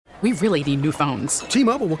We really need new phones.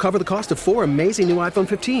 T-Mobile will cover the cost of 4 amazing new iPhone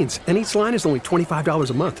 15s, and each line is only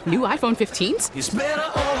 $25 a month. New iPhone 15s? It's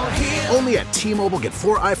better over here. Only at T-Mobile, get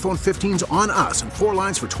 4 iPhone 15s on us and 4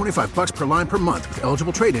 lines for $25 per line per month with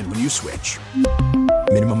eligible trade-in when you switch.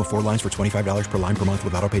 Minimum of 4 lines for $25 per line per month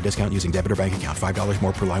with autopay discount using debit or bank account. $5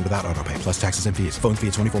 more per line without autopay, plus taxes and fees. Phone fee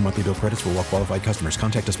at 24 monthly bill credits for well-qualified customers.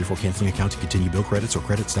 Contact us before canceling account to continue bill credits or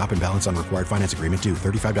credit stop and balance on required finance agreement due.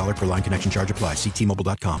 $35 per line connection charge applies. See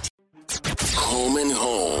T-Mobile.com. Home and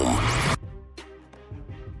Home.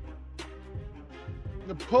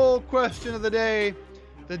 The poll question of the day.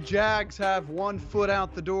 The Jags have 1 foot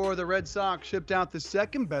out the door. The Red Sox shipped out the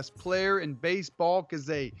second best player in baseball because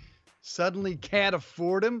they suddenly can't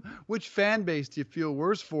afford him. Which fan base do you feel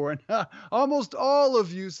worse for? And almost all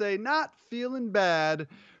of you say not feeling bad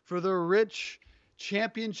for the rich,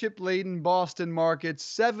 championship-laden Boston market.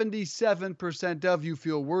 77% of you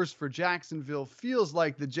feel worse for Jacksonville. Feels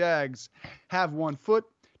like the Jags have 1 foot,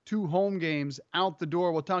 2 home games out the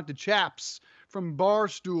door. We'll talk to Chaps from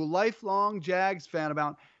Barstool, lifelong Jags fan,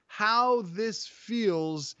 about how this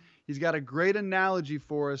feels. He's got a great analogy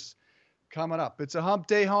for us coming up. It's a Hump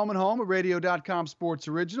Day Home and Home, a Radio.com sports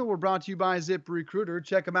original. We're brought to you by ZipRecruiter.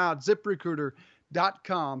 Check them out,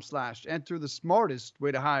 ZipRecruiter.com/enter, the smartest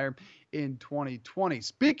way to hire in 2020.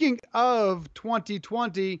 Speaking of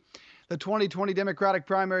 2020, the 2020 Democratic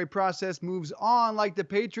primary process moves on. Like the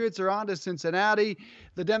Patriots are on to Cincinnati,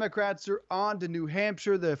 the Democrats are on to New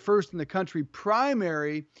Hampshire. The first in the country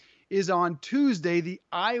primary is on Tuesday. The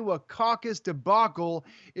Iowa caucus debacle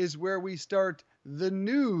is where we start the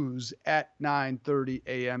news at 9:30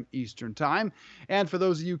 a.m. Eastern Time. And for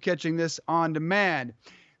those of you catching this on demand,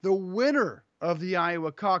 the winner of the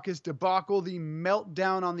Iowa caucus debacle, the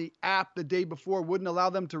meltdown on the app the day before wouldn't allow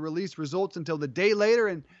them to release results until the day later,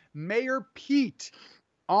 and Mayor Pete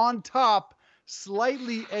on top,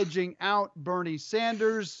 slightly edging out Bernie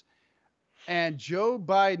Sanders, and Joe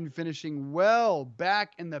Biden finishing well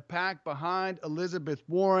back in the pack behind Elizabeth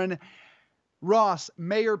Warren. Ross,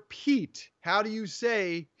 Mayor Pete, how do you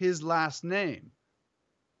say his last name?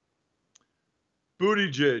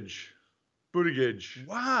 Buttigieg.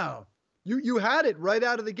 Wow. You had it right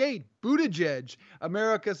out of the gate. Buttigieg.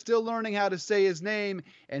 America's still learning how to say his name,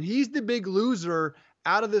 and he's the big loser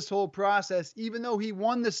out of this whole process. Even though he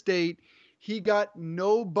won the state, he got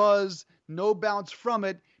no buzz, no bounce from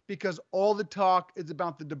it, because all the talk is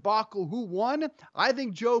about the debacle. Who won? I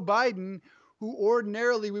think Joe Biden, who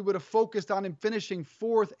ordinarily we would have focused on him finishing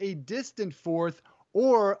fourth, a distant fourth,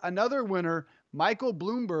 or another winner, Michael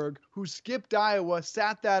Bloomberg, who skipped Iowa,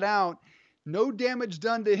 sat that out. No damage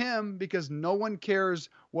done to him because no one cares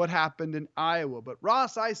what happened in Iowa. But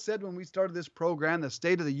Ross, I said when we started this program, the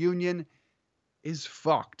State of the Union is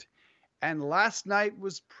fucked. And last night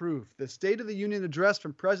was proof. The State of the Union address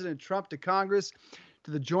from President Trump to Congress,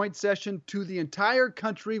 to the joint session, to the entire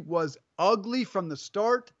country was ugly from the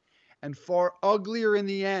start and far uglier in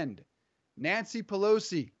the end. Nancy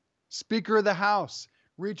Pelosi, Speaker of the House,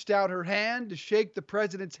 reached out her hand to shake the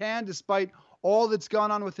president's hand despite all that's gone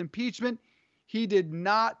on with impeachment. He did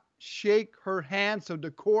not shake her hand, so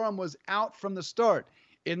decorum was out from the start.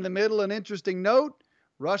 In the middle, an interesting note,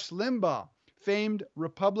 Rush Limbaugh, famed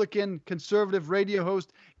Republican conservative radio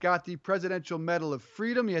host, got the Presidential Medal of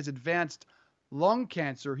Freedom. He has advanced lung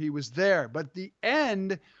cancer. He was there. But the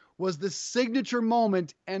end was the signature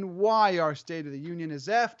moment and why our State of the Union is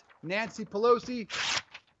effed. Nancy Pelosi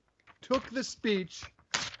took the speech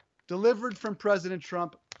delivered from President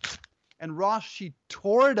Trump, and Ross, she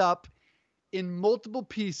tore it up in multiple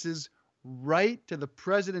pieces right to the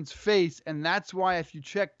president's face. And that's why if you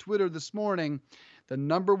check Twitter this morning, the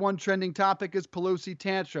number 1 trending topic is Pelosi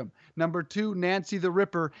tantrum. Number 2, Nancy the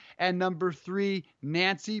Ripper. And number 3,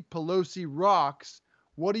 Nancy Pelosi rocks.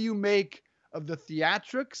 What do you make of the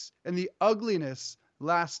theatrics and the ugliness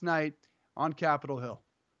last night on Capitol Hill?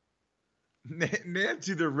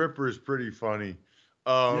 Nancy the Ripper is pretty funny.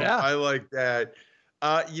 Yeah. I like that.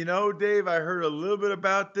 Dave, I heard a little bit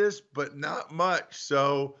about this, but not much.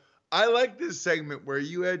 So I like this segment where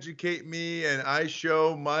you educate me and I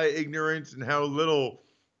show my ignorance and how little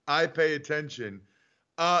I pay attention.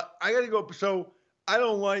 I got to go. So I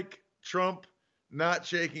don't like Trump not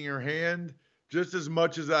shaking her hand just as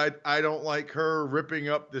much as I don't like her ripping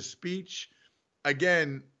up the speech.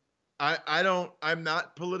 Again, I'm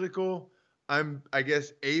not political. I'm, I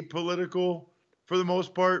guess, apolitical for the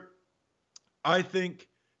most part. I think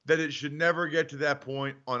that it should never get to that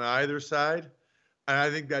point on either side. And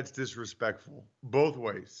I think that's disrespectful both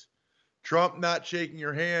ways. Trump not shaking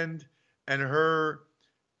her hand and her,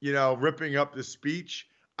 ripping up the speech.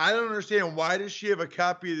 I don't understand. Why does she have a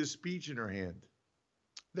copy of the speech in her hand?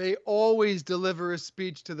 They always deliver a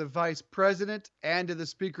speech to the vice president and to the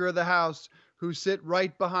Speaker of the House, who sit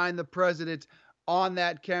right behind the president on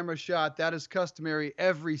that camera shot. That is customary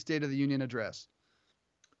every State of the Union address.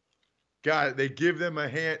 God, they give them a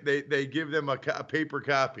hand. They give them a paper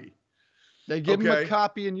copy. They give him a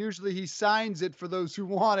copy, and usually he signs it for those who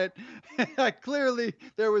want it. Clearly,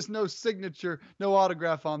 there was no signature, no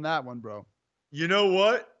autograph on that one, bro. You know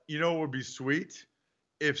what? You know what would be sweet?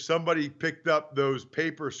 If somebody picked up those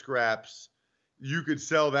paper scraps, you could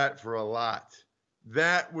sell that for a lot.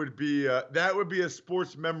 That would be a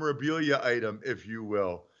sports memorabilia item, if you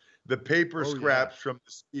will. The paper scraps from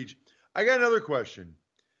the speech. I got another question.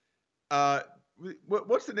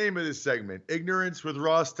 What's the name of this segment? Ignorance with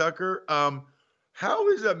Ross Tucker. How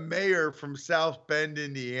is a mayor from South Bend,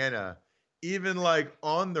 Indiana, even like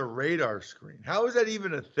on the radar screen? How is that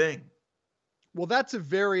even a thing? Well, that's a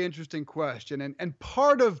very interesting question. And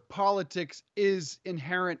part of politics is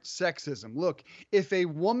inherent sexism. Look, if a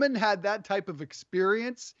woman had that type of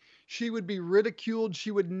experience, she would be ridiculed. She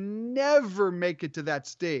would never make it to that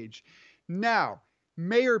stage. Now,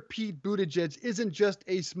 Mayor Pete Buttigieg isn't just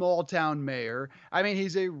a small town mayor. I mean,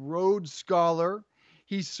 he's a Rhodes Scholar.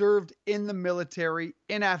 He served in the military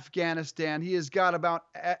in Afghanistan. He has got about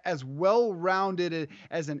as well-rounded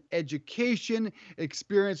as an education,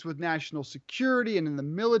 experience with national security and in the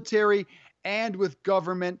military and with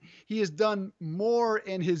government. He has done more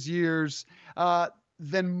in his years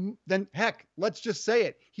than heck, let's just say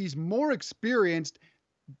it. He's more experienced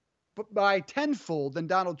by tenfold than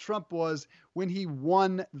Donald Trump was when he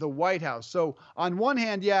won the White House. So on one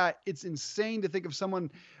hand, yeah, it's insane to think of someone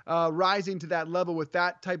rising to that level with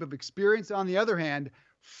that type of experience. On the other hand,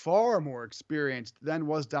 far more experienced than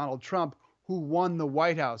was Donald Trump, who won the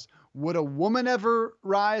White House. Would a woman ever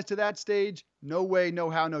rise to that stage? No way, no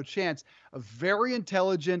how, no chance. A very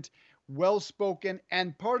intelligent, well-spoken,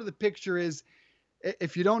 and part of the picture is,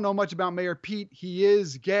 if you don't know much about Mayor Pete, he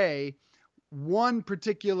is gay. One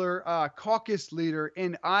particular caucus leader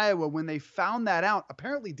in Iowa, when they found that out,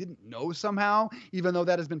 apparently didn't know somehow, even though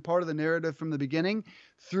that has been part of the narrative from the beginning,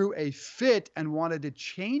 threw a fit and wanted to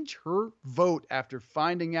change her vote after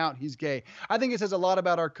finding out he's gay. I think it says a lot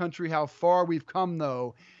about our country, how far we've come,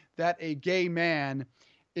 though, that a gay man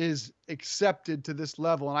is accepted to this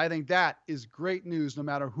level. And I think that is great news no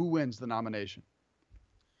matter who wins the nomination.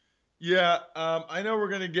 Yeah, I know we're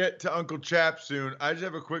going to get to Uncle Chaps soon. I just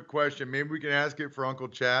have a quick question. Maybe we can ask it for Uncle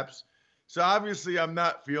Chaps. So obviously I'm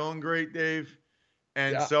not feeling great, Dave.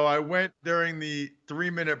 And so I went during the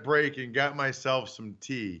 3-minute break and got myself some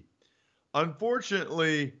tea.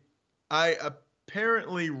 Unfortunately, I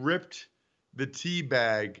apparently ripped the tea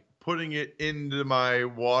bag, putting it into my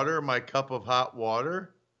water, my cup of hot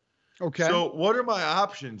water. Okay. So what are my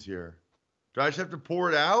options here? Do I just have to pour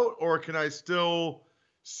it out, or can I still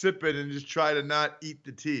sip it and just try to not eat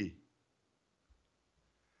the tea?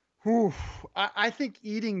 Whew. I think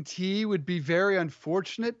eating tea would be very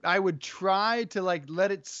unfortunate. I would try to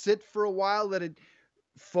let it sit for a while, let it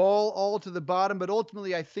fall all to the bottom. But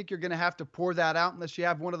ultimately, I think you're going to have to pour that out unless you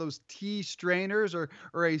have one of those tea strainers or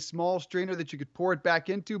a small strainer that you could pour it back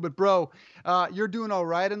into. But bro, you're doing all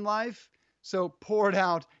right in life. So pour it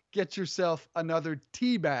out, get yourself another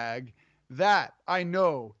tea bag. That I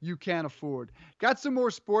know you can't afford. Got some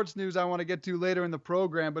more sports news I want to get to later in the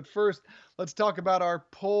program, but first, let's talk about our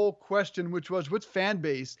poll question, which was, which fan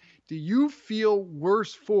base do you feel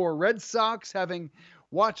worse for? Red Sox, having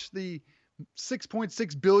watched the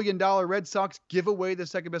 $6.6 billion Red Sox give away the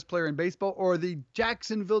second best player in baseball, or the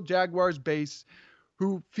Jacksonville Jaguars base,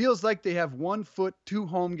 who feels like they have 1 foot, 2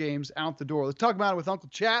 home games out the door? Let's talk about it with Uncle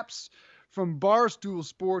Chaps from Barstool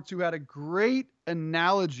Sports, who had a great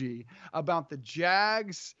analogy about the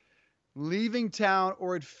Jags leaving town,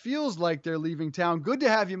 or it feels like they're leaving town. Good to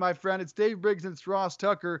have you, my friend. It's Dave Briggs and it's Ross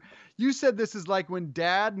Tucker. You said this is like when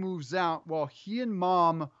dad moves out while he and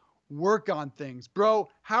mom work on things. Bro,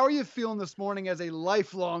 how are you feeling this morning as a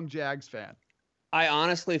lifelong Jags fan? I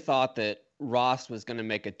honestly thought that Ross was going to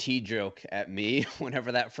make a tea joke at me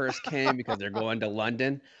whenever that first came, because they're going to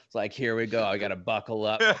London. It's like, here we go. I got to buckle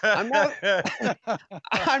up.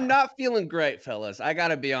 I'm not feeling great, fellas. I got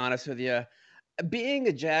to be honest with you. Being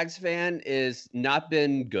a Jags fan is not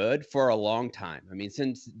been good for a long time. I mean,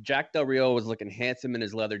 since Jack Del Rio was looking handsome in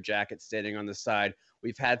his leather jacket standing on the side,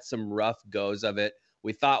 we've had some rough goes of it.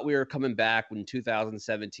 We thought we were coming back in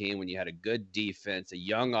 2017 when you had a good defense, a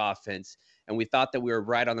young offense, and we thought that we were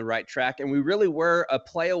right on the right track, and we really were a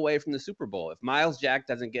play away from the Super Bowl. If Myles Jack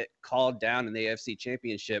doesn't get called down in the AFC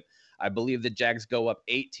Championship, I believe the Jags go up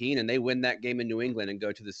 18 and they win that game in New England and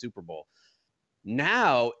go to the Super Bowl.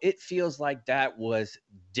 Now it feels like that was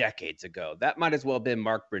decades ago. That might as well have been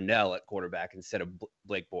Mark Brunell at quarterback instead of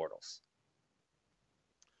Blake Bortles.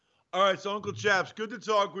 All right, so Uncle Chaps, good to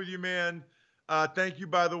talk with you, man. Thank you,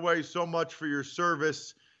 by the way, so much for your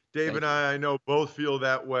service. Dave and I know, both feel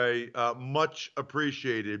that way. Much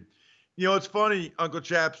appreciated. You know, it's funny, Uncle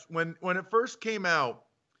Chaps, when it first came out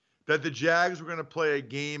that the Jags were going to play a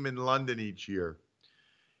game in London each year,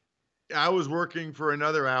 I was working for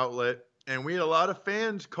another outlet, and we had a lot of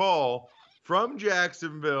fans call from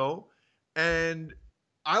Jacksonville, and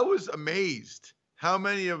I was amazed how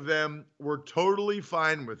many of them were totally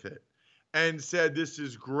fine with it and said, this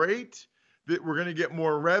is great, that we're going to get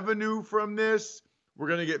more revenue from this. We're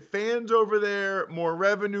going to get fans over there, more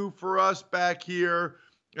revenue for us back here.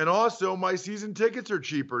 And also, my season tickets are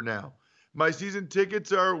cheaper now. My season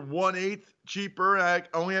tickets are 1/8 cheaper. I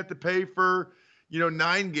only have to pay for,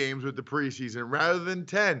 9 games with the preseason rather than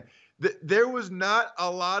 10. There was not a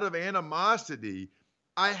lot of animosity.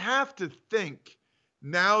 I have to think,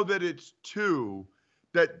 now that it's 2,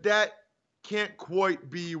 that can't quite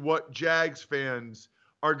be what Jags fans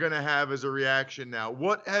are going to have as a reaction now.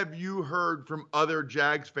 What have you heard from other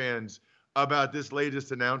Jags fans about this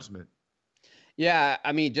latest announcement? Yeah,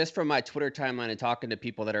 I mean, just from my Twitter timeline and talking to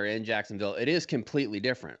people that are in Jacksonville, it is completely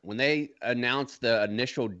different. When they announced the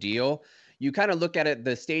initial deal, you kind of look at it,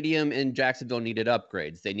 the stadium in Jacksonville needed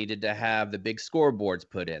upgrades. They needed to have the big scoreboards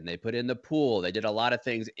put in. They put in the pool. They did a lot of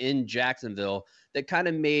things in Jacksonville that kind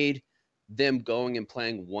of made them going and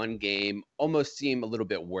playing one game almost seem a little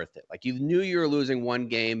bit worth it. Like, you knew you were losing one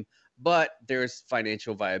game, but there's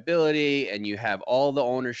financial viability and you have all the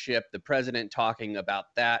ownership, the president talking about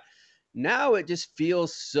that. Now it just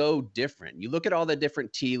feels so different. You look at all the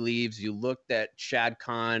different tea leaves. You look that Shad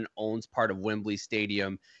Khan owns part of Wembley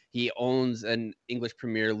Stadium. He owns an English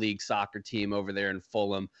Premier League soccer team over there in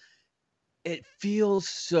Fulham. It feels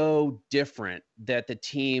so different that the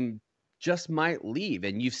team just might leave.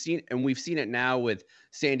 And we've seen it now with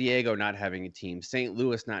San Diego not having a team, St.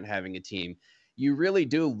 Louis not having a team. You really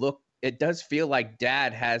do look, it does feel like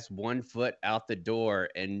Dad has one foot out the door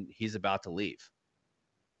and he's about to leave.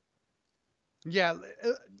 Yeah,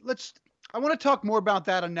 I want to talk more about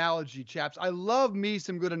that analogy, Chaps. I love me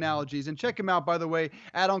some good analogies. And check him out, by the way,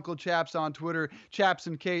 at Uncle Chaps on Twitter, Chaps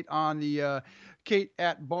and Kate on the Kate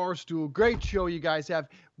at Barstool. Great show you guys have.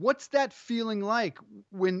 What's that feeling like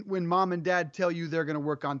when mom and dad tell you they're going to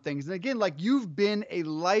work on things? And again, like, you've been a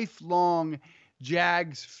lifelong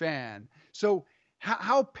Jags fan. So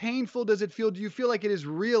how painful does it feel? Do you feel like it is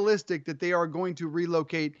realistic that they are going to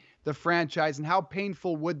relocate the franchise? And how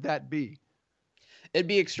painful would that be? It'd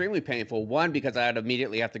be extremely painful. One, because I'd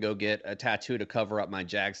immediately have to go get a tattoo to cover up my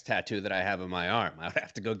Jags tattoo that I have on my arm. I would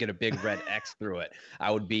have to go get a big red X through it. I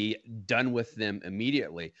would be done with them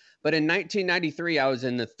immediately. But in 1993, I was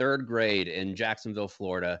in the 3rd grade in Jacksonville,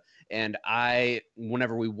 Florida. And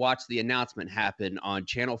whenever we watched the announcement happen on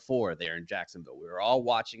Channel 4 there in Jacksonville, we were all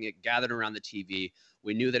watching it, gathered around the TV.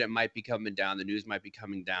 We knew that it might be coming down. The news might be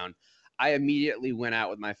coming down. I immediately went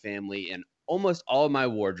out with my family, and almost all of my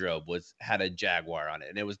wardrobe had a Jaguar on it.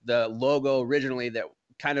 And it was the logo originally that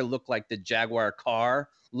kind of looked like the Jaguar car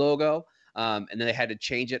logo. And then they had to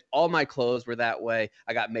change it. All my clothes were that way.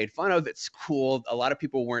 I got made fun of at school. A lot of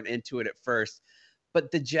people weren't into it at first.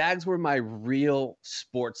 But the Jags were my real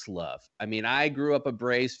sports love. I mean, I grew up a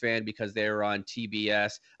Braves fan because they were on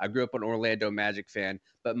TBS. I grew up an Orlando Magic fan.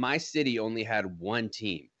 But my city only had one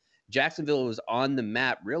team. Jacksonville was on the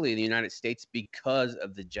map really in the United States because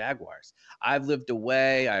of the Jaguars. I've lived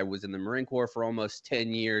away. I was in the Marine Corps for almost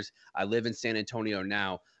 10 years. I live in San Antonio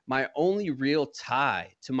now. My only real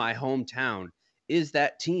tie to my hometown is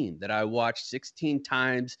that team that I watch 16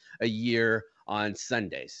 times a year on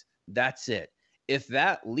Sundays. That's it. If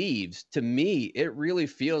that leaves, to me, it really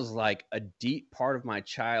feels like a deep part of my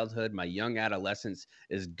childhood, my young adolescence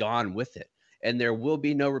is gone with it. And there will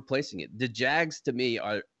be no replacing it. The Jags, to me,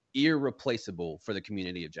 are irreplaceable for the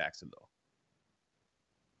community of Jacksonville.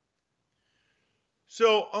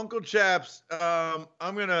 So, Uncle Chaps, I'm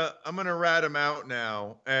gonna rat him out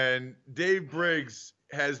now. And Dave Briggs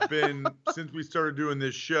has been, since we started doing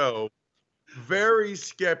this show, very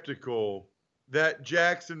skeptical that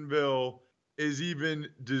Jacksonville is even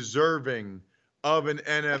deserving of an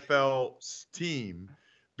NFL team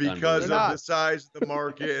because of the size of the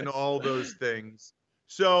market and all those things.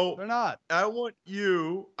 So they're not. I want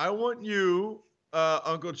you,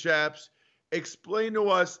 Uncle Chaps, explain to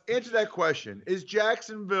us, answer that question. Is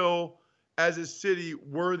Jacksonville as a city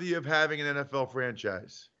worthy of having an NFL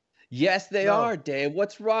franchise? Yes, they No. are, Dave.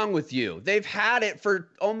 What's wrong with you? They've had it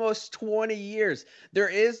for almost 20 years. There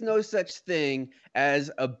is no such thing as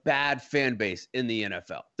a bad fan base in the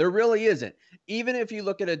NFL. There really isn't. Even if you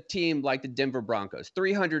look at a team like the Denver Broncos,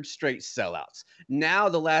 300 straight sellouts. Now,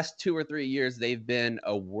 the last 2 or 3 years, they've been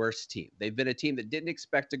a worse team. They've been a team that didn't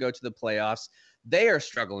expect to go to the playoffs. They are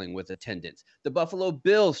struggling with attendance. The Buffalo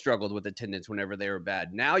Bills struggled with attendance whenever they were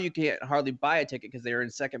bad. Now you can't hardly buy a ticket because they are in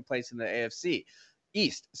second place in the AFC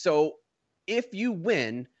East. So if you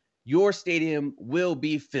win, your stadium will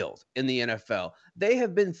be filled in the NFL. They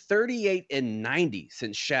have been 38-90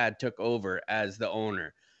 since Shad took over as the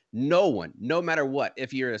owner. No one, no matter what,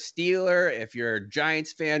 if you're a Steeler, if you're a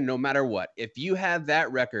Giants fan, no matter what, if you have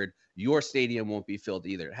that record, your stadium won't be filled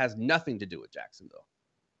either. It has nothing to do with Jacksonville.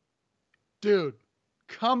 Dude,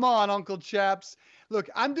 come on, Uncle Chaps. Look,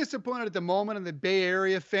 I'm disappointed at the moment in the Bay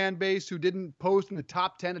Area fan base who didn't post in the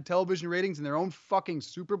top 10 of television ratings in their own fucking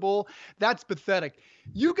Super Bowl. That's pathetic.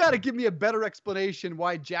 You got to give me a better explanation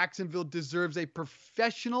why Jacksonville deserves a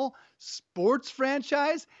professional sports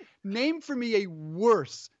franchise. Name for me a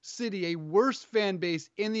worse city, a worse fan base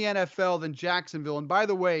in the NFL than Jacksonville. And by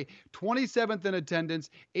the way, 27th in attendance,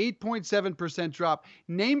 8.7% drop.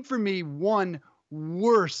 Name for me one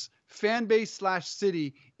worse fan base /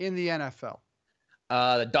 city in the NFL.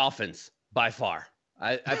 The Dolphins, by far.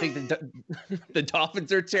 I think the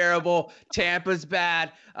Dolphins are terrible. Tampa's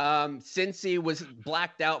bad. Cincy was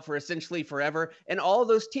blacked out for essentially forever. And all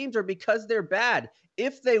those teams are because they're bad.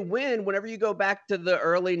 If they win, whenever you go back to the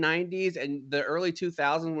early 90s and the early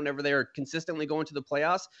 2000s, whenever they were consistently going to the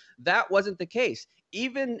playoffs, that wasn't the case.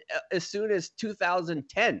 Even as soon as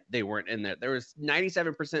 2010, they weren't in there. There was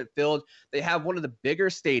 97% filled. They have one of the bigger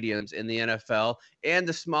stadiums in the NFL and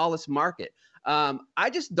the smallest market. I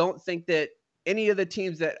just don't think that any of the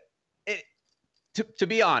teams that, to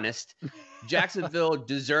be honest, Jacksonville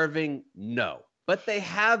deserving, no. But they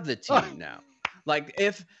have the team now. Like,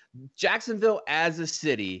 if Jacksonville as a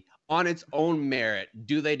city on its own merit,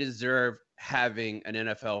 do they deserve having an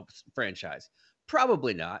NFL franchise?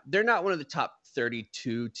 Probably not. They're not one of the top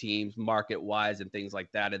 32 teams market-wise and things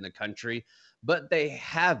like that in the country, but they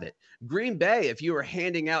have it. Green Bay, if you were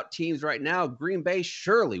handing out teams right now, Green Bay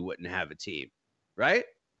surely wouldn't have a team, right?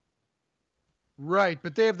 Right,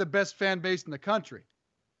 but they have the best fan base in the country.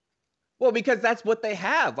 Well, because that's what they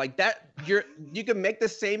have. Like that, you can make the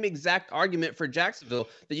same exact argument for Jacksonville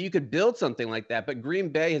that you could build something like that, but Green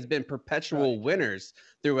Bay has been perpetual winners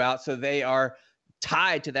throughout, so they are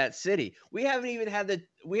tied to that city. We haven't even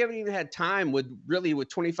had time with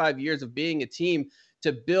 25 years of being a team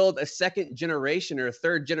to build a second generation or a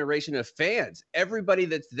third generation of fans. Everybody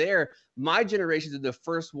that's there, my generations are the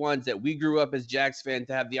first ones that we grew up as Jags fans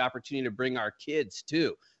to have the opportunity to bring our kids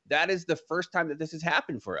to. That is the first time that this has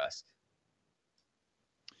happened for us.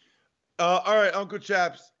 All right, Uncle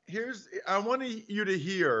Chaps, I want you to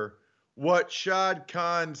hear what Shad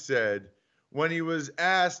Khan said when he was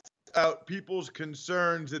asked about people's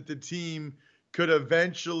concerns that the team could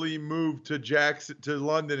eventually move to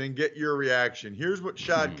London, and get your reaction. Here's what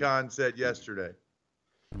Shad Khan said yesterday.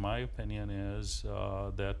 My opinion is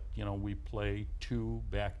that, we play 2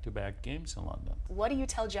 back-to-back games in London. What do you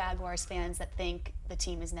tell Jaguars fans that think the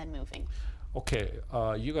team is then moving? Okay,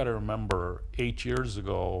 you got to remember 8 years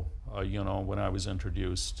ago, when I was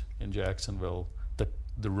introduced in Jacksonville,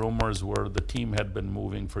 the rumors were the team had been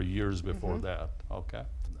moving for years before that, okay?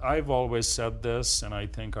 I've always said this, and I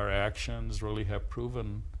think our actions really have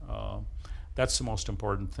proven that's the most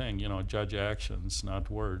important thing, judge actions, not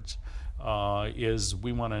words, is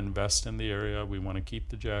we want to invest in the area, we want to keep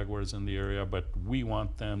the Jaguars in the area, but we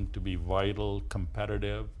want them to be vital,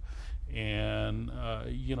 competitive, and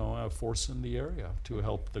a force in the area to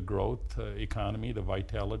help the growth, economy, the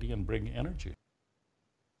vitality, and bring energy.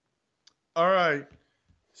 All right.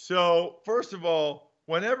 So first of all,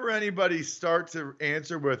 whenever anybody starts to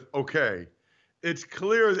answer with "okay," it's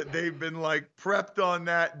clear that they've been prepped on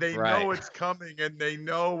that. They know it's coming and they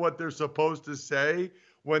know what they're supposed to say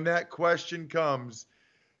when that question comes.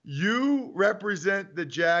 You represent the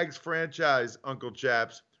Jags franchise, Uncle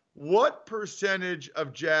Chaps. What percentage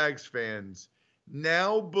of Jags fans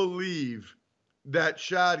now believe that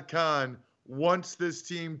Shad Khan wants this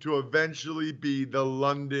team to eventually be the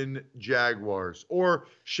London Jaguars or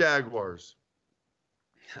Shagwars?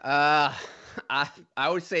 I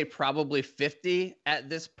would say probably 50 at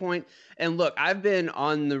this point. And look, I've been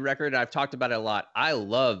on the record. I've talked about it a lot. I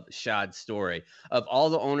love Shad's story. Of all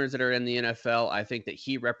the owners that are in the NFL, I think that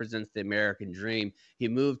he represents the American dream. He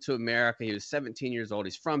moved to America. He was 17 years old.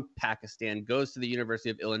 He's from Pakistan, goes to the University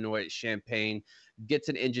of Illinois at Champaign, gets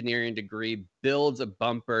an engineering degree, builds a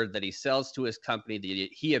bumper that he sells to his company.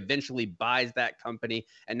 He eventually buys that company,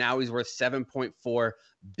 and now he's worth $7.4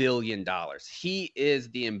 billion. He is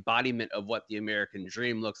the embodiment of what the American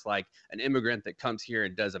dream looks like, an immigrant that comes here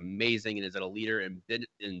and does amazing and is a leader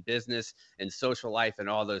in business and social life and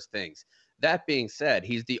all those things. That being said,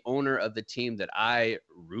 he's the owner of the team that I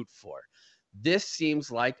root for. This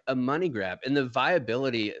seems like a money grab, and the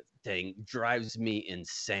viability thing drives me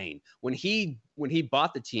insane. When he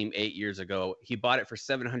bought the team 8 years ago, he bought it for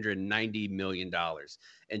 $790 million.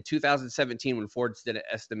 In 2017, when Forbes did an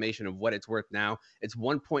estimation of what it's worth now, it's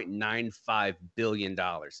 $1.95 billion.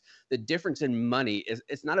 The difference in money is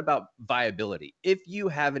it's not about viability. If you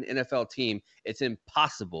have an NFL team, it's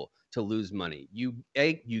impossible to lose money. You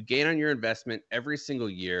gain on your investment every single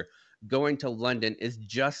year. Going to London is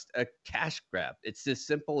just a cash grab. It's as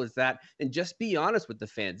simple as that. And just be honest with the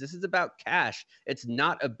fans. This is about cash. It's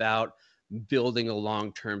not about building a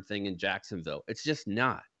long-term thing in Jacksonville. It's just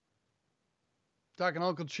not. Talking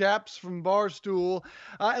Uncle Chaps from Barstool.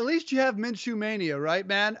 At least you have Minshew Mania, right,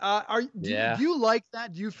 man? Do you like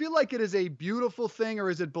that? Do you feel like it is a beautiful thing, or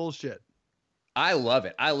is it bullshit? I love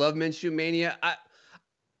it. I love Minshew Mania.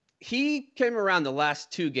 He came around the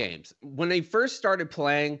last 2 games. When he first started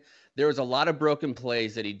playing, there was a lot of broken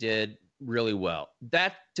plays that he did really well.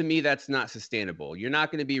 That, to me, that's not sustainable. You're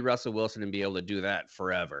not going to be Russell Wilson and be able to do that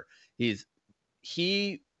forever.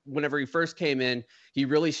 Whenever he first came in, he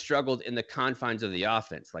really struggled in the confines of the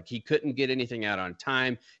offense. Like, he couldn't get anything out on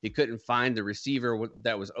time. He couldn't find the receiver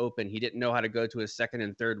that was open. He didn't know how to go to his second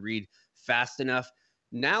and third read fast enough.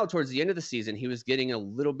 Now, towards the end of the season, he was getting a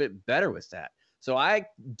little bit better with that. So I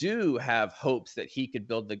do have hopes that he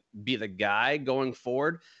could be the guy going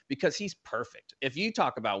forward, because he's perfect. If you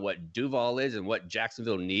talk about what Duval is and what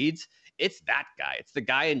Jacksonville needs, it's that guy. It's the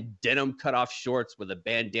guy in denim cutoff shorts with a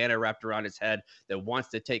bandana wrapped around his head that wants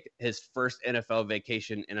to take his first NFL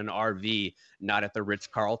vacation in an RV, not at the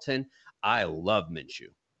Ritz-Carlton. I love Minshew.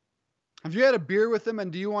 Have you had a beer with him,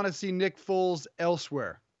 and do you want to see Nick Foles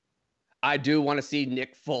elsewhere? I do want to see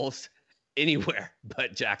Nick Foles anywhere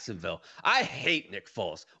but Jacksonville. I hate Nick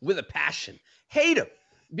Foles with a passion. Hate him,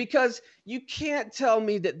 because you can't tell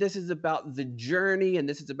me that this is about the journey and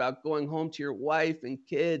this is about going home to your wife and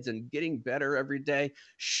kids and getting better every day.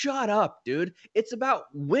 Shut up, dude. It's about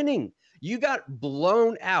winning. You got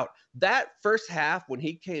blown out. That first half, when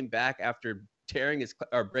he came back after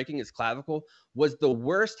breaking his clavicle, was the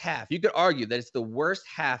worst half. You could argue that it's the worst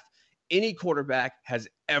half any quarterback has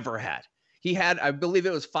ever had. He had, I believe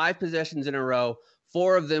it was 5 possessions in a row.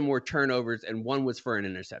 4 of them were turnovers, and 1 was for an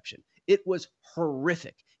interception. It was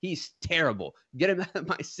horrific. He's terrible. Get him out of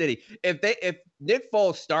my city. If Nick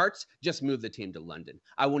Foles starts, just move the team to London.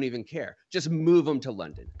 I won't even care. Just move him to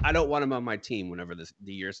London. I don't want him on my team whenever the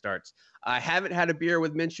year starts. I haven't had a beer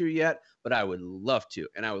with Minshew yet, but I would love to,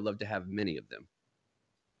 and I would love to have many of them.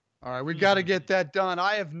 All right, we got to get that done.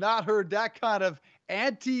 I have not heard that kind of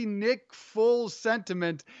anti-Nick Foles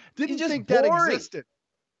sentiment. Didn't think that existed.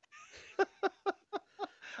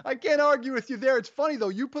 I can't argue with you there. It's funny, though.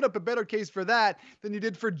 You put up a better case for that than you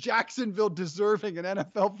did for Jacksonville deserving an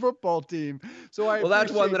NFL football team. So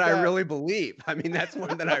that's one that I really believe. I mean, that's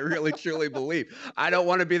one that I really, truly believe. I don't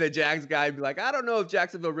want to be the Jags guy and be like, I don't know if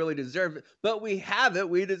Jacksonville really deserves it, but we have it.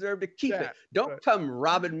 We deserve to keep it. Don't come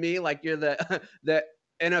robbing me like you're the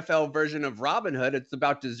NFL version of Robin Hood. It's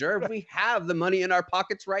about deserve. We have the money in our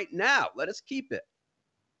pockets right now. Let us keep it.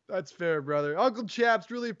 That's fair, brother. Uncle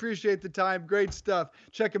Chaps, really appreciate the time. Great stuff.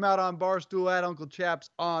 Check him out on Barstool, at Uncle Chaps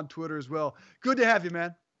on Twitter as well. Good to have you,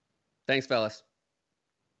 man. Thanks, fellas.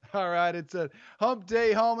 All right, it's a hump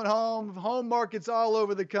day, home markets all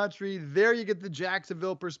over the country. There you get the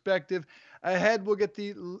Jacksonville perspective. Ahead, we'll get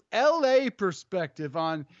the LA perspective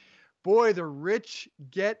on, boy, the rich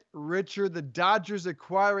get richer. The Dodgers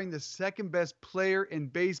acquiring the second best player in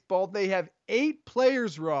baseball. They have 8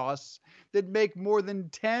 players, Ross, that make more than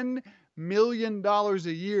 $10 million a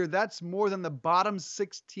year. That's more than the bottom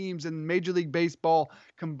 6 teams in Major League Baseball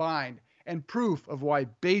combined, and proof of why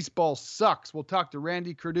baseball sucks. We'll talk to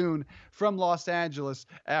Randy Cardoon from Los Angeles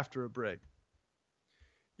after a break.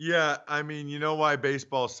 Yeah, I mean, you know why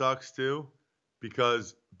baseball sucks too?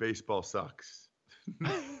 Because baseball sucks.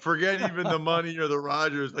 Forget even the money or the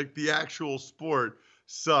Rogers, like the actual sport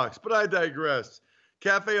sucks. But I digress.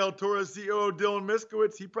 Cafe El Toro CEO Dylan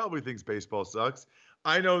Miskowitz, he probably thinks baseball sucks.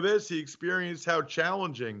 I know this. He experienced how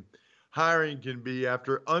challenging hiring can be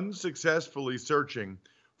after unsuccessfully searching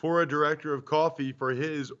for a director of coffee for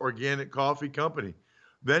his organic coffee company.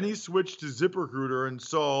 Then he switched to ZipRecruiter and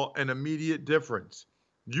saw an immediate difference.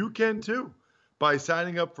 You can too by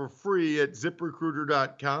signing up for free at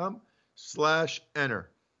ZipRecruiter.com.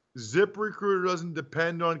 ZipRecruiter.com/enter. ZipRecruiter doesn't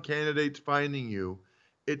depend on candidates finding you.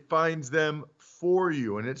 It finds them for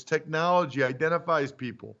you, and its technology identifies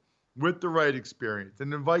people with the right experience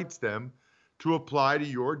and invites them to apply to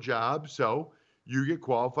your job so you get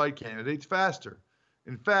qualified candidates faster.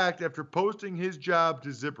 In fact, after posting his job to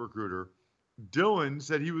ZipRecruiter, Dylan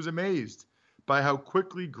said he was amazed by how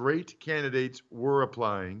quickly great candidates were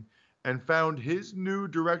applying and found his new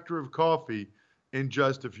director of coffee in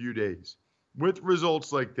just a few days. With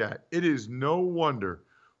results like that, it is no wonder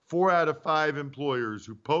 4 out of 5 employers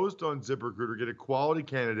who post on ZipRecruiter get a quality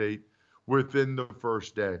candidate within the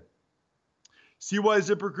first day. See why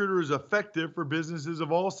ZipRecruiter is effective for businesses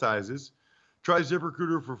of all sizes. Try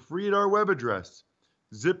ZipRecruiter for free at our web address,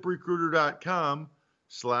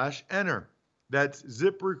 ZipRecruiter.com/enter. That's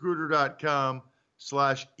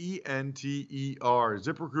ZipRecruiter.com/ENTER.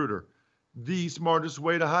 ZipRecruiter, the smartest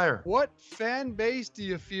way to hire. What fan base do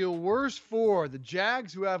you feel worse for? The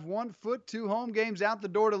Jags, who have 1 foot, 2 home games out the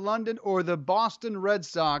door to London, or the Boston Red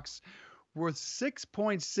Sox, worth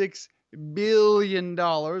 $6.6 billion,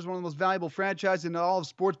 one of the most valuable franchises in all of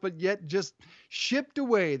sports, but yet just shipped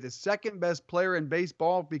away the second best player in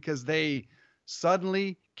baseball because they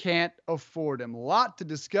suddenly can't afford him. A lot to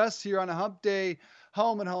discuss here on a hump day.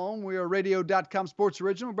 Home and Home. We are radio.com sports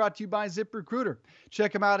original, brought to you by ZipRecruiter.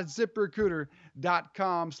 Check them out at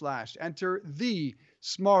ZipRecruiter.com/enter, the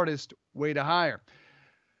smartest way to hire.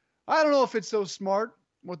 I don't know if it's so smart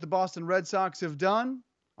what the Boston Red Sox have done.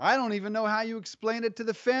 I don't even know how you explain it to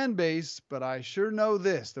the fan base, but I sure know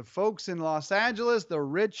this. The folks in Los Angeles, the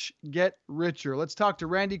rich get richer. Let's talk to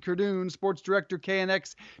Randy Cardoon, sports director,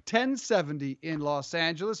 KNX 1070 in Los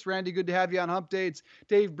Angeles. Randy, good to have you on Hump Day. It's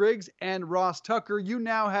Dave Briggs and Ross Tucker. You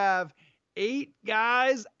now have 8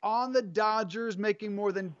 guys on the Dodgers making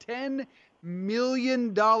more than $10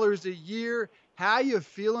 million a year. How you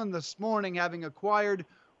feeling this morning, having acquired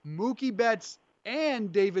Mookie Betts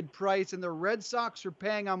and David Price, and the Red Sox are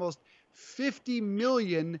paying almost $50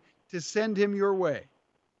 million to send him your way?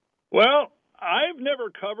 Well, I've never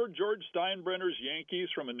covered George Steinbrenner's Yankees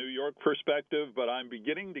from a New York perspective, but I'm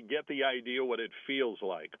beginning to get the idea what it feels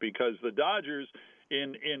like, because the Dodgers,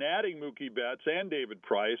 in adding Mookie Betts and David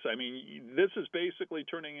Price, I mean, this is basically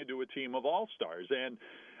turning into a team of all-stars. And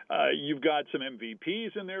you've got some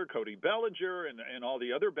MVPs in there, Cody Bellinger and all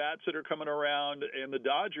the other bats that are coming around, and the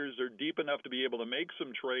Dodgers are deep enough to be able to make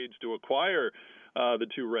some trades to acquire the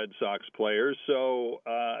 2 Red Sox players. So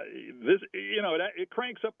this, it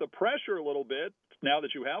cranks up the pressure a little bit. Now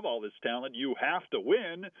that you have all this talent, you have to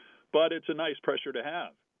win, but it's a nice pressure to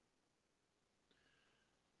have.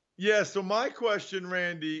 Yeah, so my question,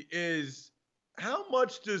 Randy, is how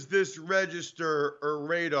much does this register or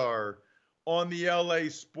radar on the LA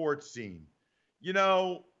sports scene?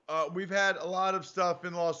 We've had a lot of stuff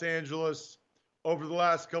in Los Angeles over the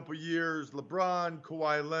last couple years. LeBron,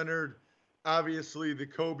 Kawhi Leonard, obviously the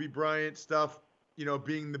Kobe Bryant stuff,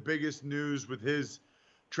 being the biggest news with his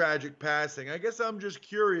tragic passing. I guess I'm just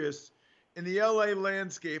curious, in the LA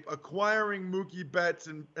landscape, acquiring Mookie Betts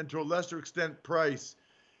and to a lesser extent Price,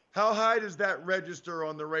 how high does that register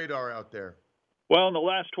on the radar out there? Well, in the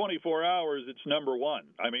last 24 hours, it's number one.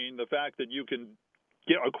 I mean, the fact that you can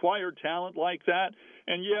acquire talent like that,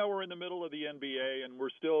 and yeah, we're in the middle of the NBA, and we're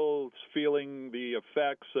still feeling the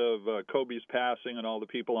effects of Kobe's passing and all the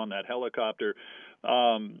people on that helicopter.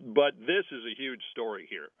 But this is a huge story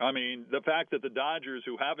here. I mean, the fact that the Dodgers,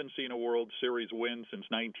 who haven't seen a World Series win since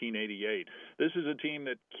 1988, this is a team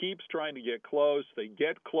that keeps trying to get close. They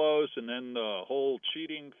get close, and then the whole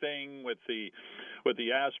cheating thing with the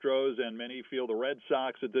Astros, and many feel the Red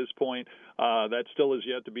Sox at this point, that still is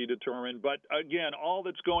yet to be determined. But again, all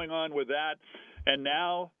that's going on with that. And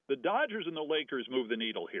now the Dodgers and the Lakers move the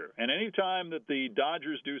needle here. And anytime that the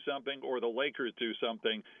Dodgers do something or the Lakers do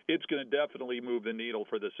something, it's going to definitely move the needle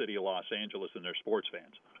for the city of Los Angeles and their sports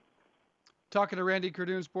fans. Talking to Randy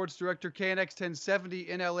Cardoon, sports director, KNX 1070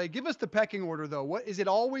 in LA. Give us the pecking order, though. What is it?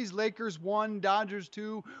 Always Lakers 1, Dodgers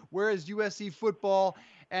 2? Where is USC football?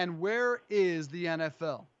 And where is the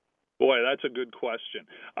NFL? Boy, that's a good question.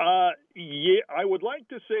 Yeah, I would like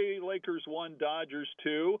to say Lakers 1, Dodgers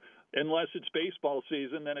 2. Unless it's baseball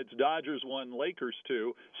season, then it's Dodgers 1, Lakers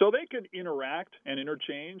 2. So they could interact and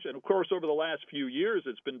interchange. And, of course, over the last few years,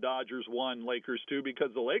 it's been Dodgers 1, Lakers 2,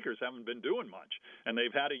 because the Lakers haven't been doing much. And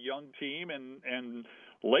they've had a young team, and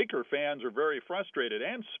Laker fans are very frustrated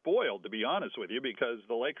and spoiled, to be honest with you, because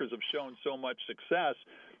the Lakers have shown so much success.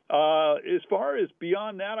 As far as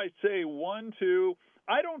beyond that, I'd say 1, 2.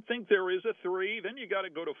 I don't think there is a 3. Then you got to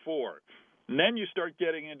go to 4. And then you start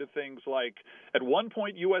getting into things like, at one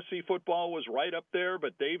point, USC football was right up there,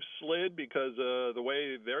 but they've slid because of the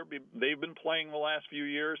way they've been playing the last few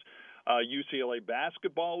years. UCLA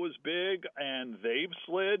basketball was big, and they've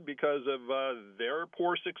slid because of their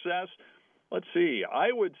poor success. Let's see.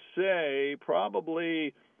 I would say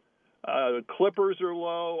probably Clippers are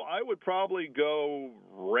low. I would probably go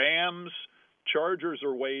Rams. Chargers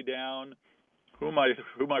are way down. Who am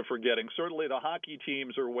I forgetting? Certainly the hockey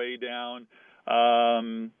teams are way down.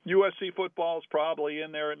 USC football is probably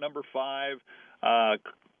in there at number 5.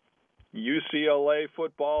 UCLA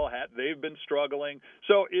football, they've been struggling.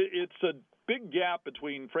 So it's a big gap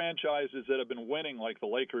between franchises that have been winning like the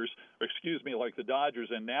like the Dodgers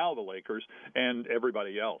and now the Lakers, and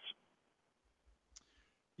everybody else.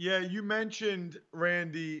 Yeah, you mentioned,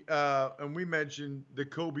 Randy, and we mentioned the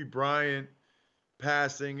Kobe Bryant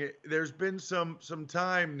passing. There's been some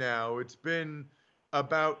time now. It's been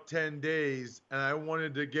about 10 days, and I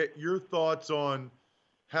wanted to get your thoughts on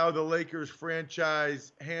how the Lakers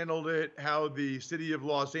franchise handled it, how the city of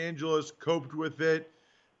Los Angeles coped with it,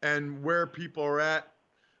 and where people are at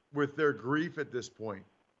with their grief at this point.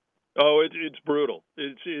 Oh, it's brutal.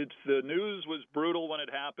 It's the news was brutal when it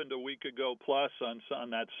happened a week ago plus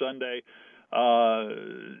on that Sunday.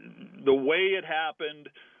 The way it happened,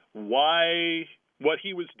 what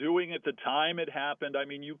he was doing at the time it happened. I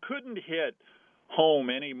mean, you couldn't hit home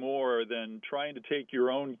any more than trying to take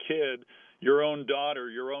your own kid, your own daughter,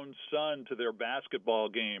 your own son to their basketball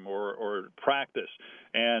game or practice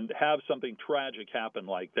and have something tragic happen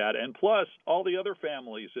like that. And plus, all the other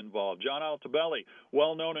families involved. John Altobelli,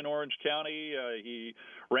 well known in Orange County. He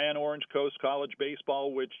ran Orange Coast College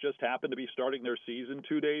baseball, which just happened to be starting their season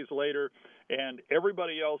 2 days later. And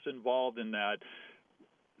everybody else involved in that.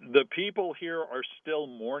 The people here are still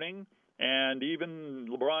mourning. And even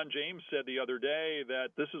LeBron James said the other day that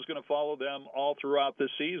this is going to follow them all throughout the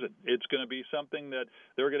season. It's going to be something that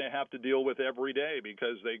they're going to have to deal with every day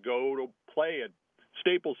because they go to play at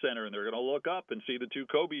Staples Center and they're going to look up and see the 2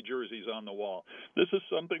 Kobe jerseys on the wall. This is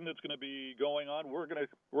something that's going to be going on. We're going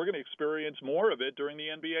to experience more of it during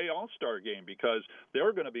the NBA All-Star game because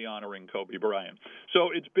they're going to be honoring Kobe Bryant. So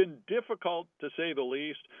it's been difficult to say the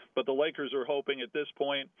least, but the Lakers are hoping at this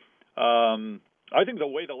point. I think the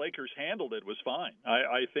way the Lakers handled it was fine.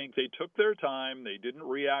 I think they took their time. They didn't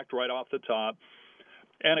react right off the top.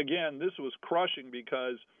 And again, this was crushing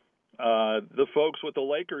because the folks with the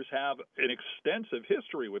Lakers have an extensive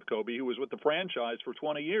history with Kobe, who was with the franchise for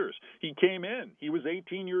 20 years. He came in. He was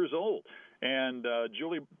 18 years old. And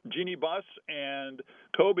Jeannie Buss and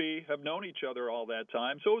Kobe have known each other all that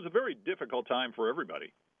time. So it was a very difficult time for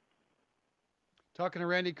everybody. Talking to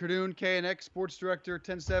Randy Cardoon, KNX Sports Director,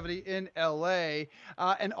 1070 in LA.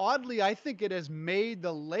 And oddly, I think it has made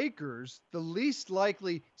the Lakers the least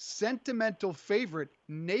likely sentimental favorite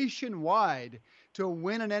nationwide to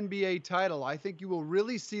win an NBA title. I think you will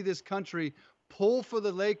really see this country pull for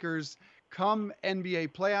the Lakers come NBA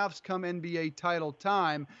playoffs, come NBA title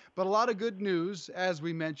time. But a lot of good news, as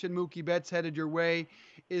we mentioned, Mookie Betts headed your way.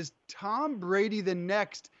 Is Tom Brady the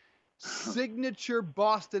next signature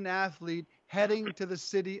Boston athlete heading to the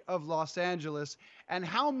city of Los Angeles? And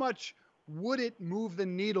how much would it move the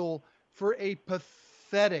needle for a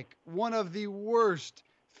pathetic, one of the worst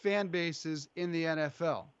fan bases in the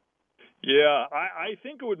NFL? Yeah, I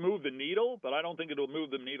think it would move the needle, but I don't think it'll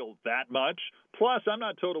move the needle that much. Plus, I'm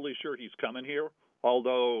not totally sure he's coming here,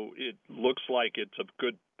 although it looks like it's a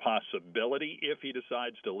good possibility if he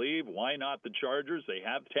decides to leave. Why not the Chargers? They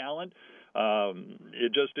have talent.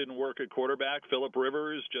 It just didn't work at quarterback. Phillip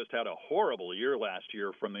Rivers just had a horrible year last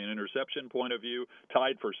year from an interception point of view,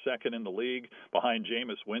 tied for second in the league behind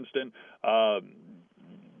Jameis Winston.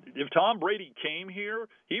 If Tom Brady came here,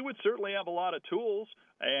 he would certainly have a lot of tools,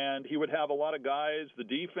 and he would have a lot of guys. The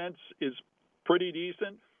defense is pretty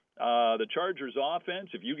decent. The Chargers offense,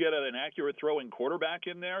 if you get an accurate throwing quarterback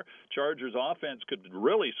in there, Chargers offense could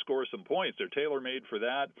really score some points. They're tailor-made for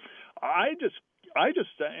that. I just,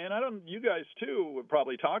 and I don't, you guys too have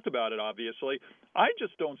probably talked about it, obviously. I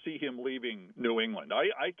just don't see him leaving New England.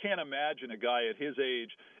 I can't imagine a guy at his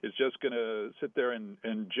age is just going to sit there and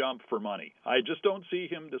jump for money. I just don't see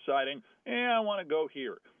him deciding, I want to go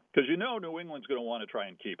here. Because New England's going to want to try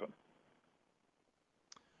and keep him.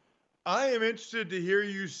 I am interested to hear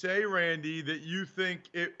you say, Randy, that you think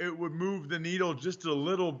it would move the needle just a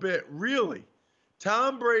little bit. Really?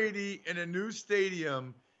 Tom Brady in a new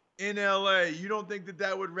stadium in LA, you don't think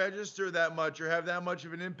that would register that much or have that much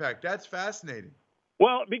of an impact? That's fascinating.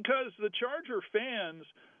 Well, because the Charger fans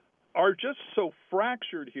are just so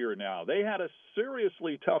fractured here now. They had a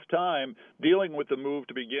seriously tough time dealing with the move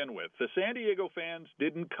to begin with. The San Diego fans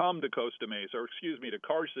didn't come to Costa Mesa, to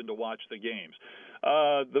Carson to watch the games.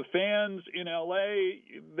 The fans in L.A.,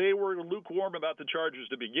 they were lukewarm about the Chargers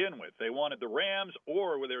to begin with. They wanted the Rams,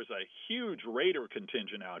 or there's a huge Raider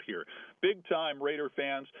contingent out here, big-time Raider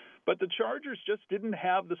fans. But the Chargers just didn't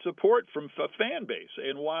have the support from the fan base.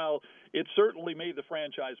 And while it certainly made the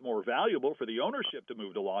franchise more valuable for the ownership to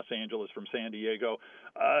move to Los Angeles from San Diego,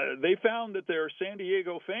 they found that their San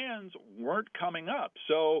Diego fans weren't coming up.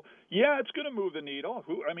 So, yeah, it's going to move the needle.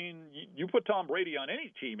 You put Tom Brady on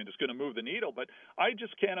any team and it's going to move the needle, but I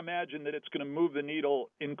just can't imagine that it's going to move the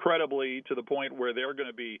needle incredibly to the point where they're going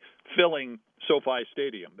to be filling SoFi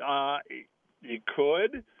Stadium. It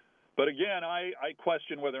could, but again, I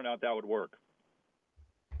question whether or not that would work.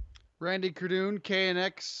 Randy Cardoon,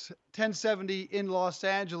 KNX 1070 in Los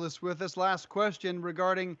Angeles with us. Last question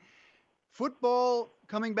regarding football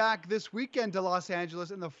coming back this weekend to Los Angeles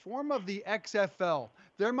in the form of the XFL.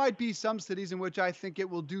 There might be some cities in which I think it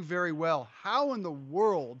will do very well. How in the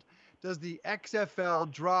world does the XFL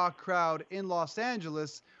draw a crowd in Los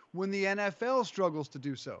Angeles when the NFL struggles to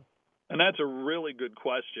do so? And that's a really good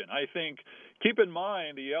question. I think, keep in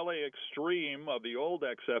mind, the LA Extreme of the old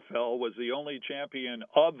XFL was the only champion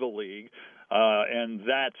of the league. And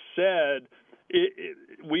that said,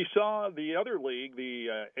 we saw the other league,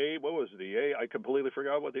 I completely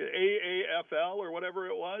forgot what the AAFL or whatever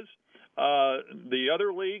it was. The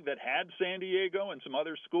other league that had San Diego and some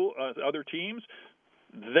other teams.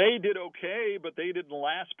 They did okay, but they didn't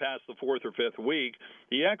last past the fourth or fifth week.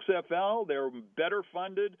 The XFL, they're better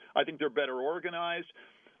funded. I think they're better organized.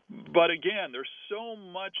 But again, there's so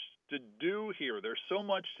much to do here. There's so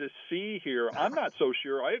much to see here. I'm not so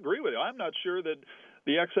sure. I agree with you. I'm not sure that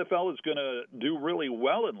the XFL is going to do really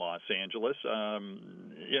well in Los Angeles.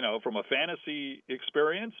 From a fantasy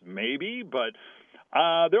experience, maybe, but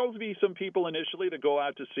there will be some people initially that go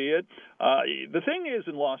out to see it. The thing is,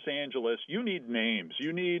 in Los Angeles, you need names.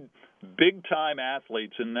 You need big-time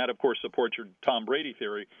athletes, and that, of course, supports your Tom Brady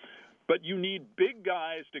theory. But you need big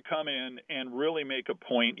guys to come in and really make a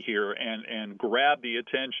point here and grab the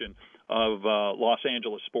attention of Los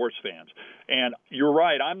Angeles sports fans. And you're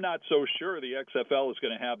right, I'm not so sure the XFL is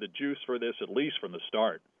going to have the juice for this, at least from the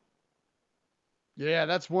start. Yeah,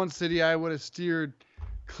 that's one city I would have steered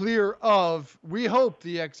clear of. We hope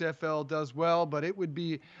the XFL does well, but it would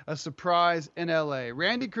be a surprise in LA.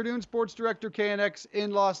 Randy Cardoon, Sports Director, KNX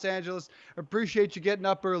in Los Angeles. Appreciate you getting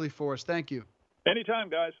up early for us. Thank you. Anytime,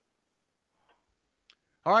 guys.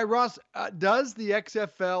 All right, Ross, does the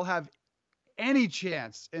XFL have any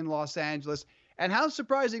chance in Los Angeles? And how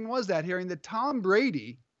surprising was that, hearing that Tom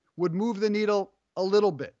Brady would move the needle a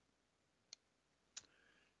little bit?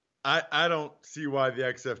 I don't see why the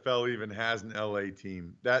XFL even has an LA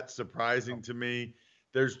team. That's surprising to me.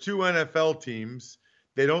 There's two NFL teams.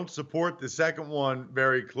 They don't support the second one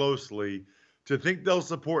very closely. To think they'll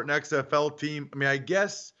support an XFL team, I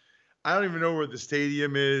guess, I don't even know where the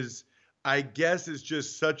stadium is. I guess it's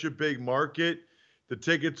just such a big market. The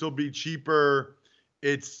tickets will be cheaper.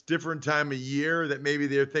 It's different time of year that maybe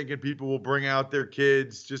they're thinking people will bring out their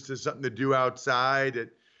kids just as something to do outside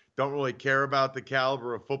that don't really care about the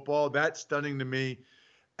caliber of football. That's stunning to me.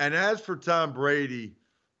 And as for Tom Brady,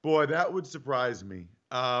 boy, that would surprise me.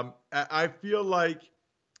 I feel like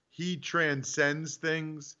he transcends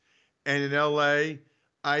things. And in LA,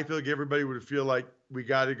 I feel like everybody would feel like we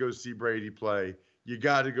got to go see Brady play. You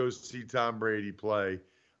got to go see Tom Brady play.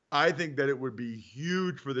 I think that it would be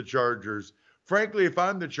huge for the Chargers. Frankly, if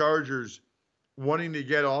I'm the Chargers wanting to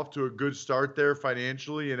get off to a good start there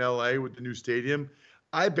financially in LA with the new stadium,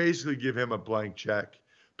 I basically give him a blank check,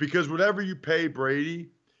 because whatever you pay Brady,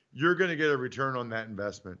 you're going to get a return on that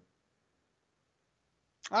investment.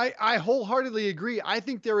 I wholeheartedly agree. I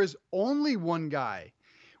think there is only one guy.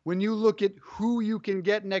 When you look at who you can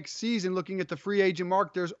get next season, looking at the free agent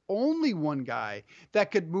market, there's only one guy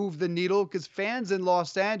that could move the needle, because fans in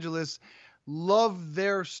Los Angeles love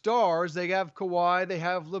their stars. They have Kawhi, they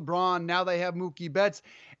have LeBron, now they have Mookie Betts,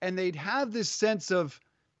 and they'd have this sense of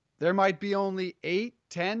there might be only 8,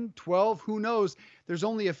 10, 12, who knows? There's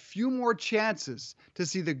only a few more chances to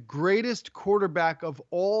see the greatest quarterback of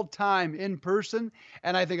all time in person.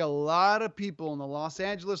 And I think a lot of people in the Los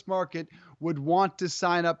Angeles market would want to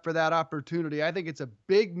sign up for that opportunity. I think it's a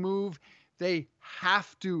big move they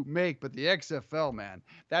have to make. But the XFL, man,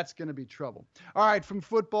 that's going to be trouble. All right, from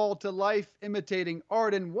football to life imitating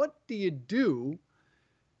art. And what do you do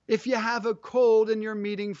if you have a cold and you're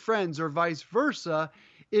meeting friends, or vice versa?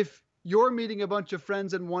 If You're meeting a bunch of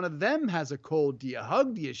friends and one of them has a cold. Do you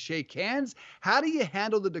hug? Do you shake hands? How do you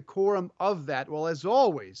handle the decorum of that? Well, as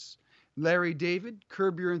always, Larry David,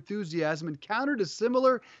 Curb Your Enthusiasm, encountered a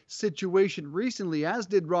similar situation recently, as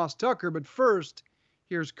did Ross Tucker. But first,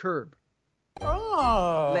 here's Curb.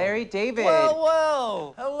 Oh. Larry David.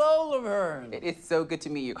 Well. Hello, Laverne. It is so good to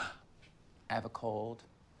meet you. I have a cold.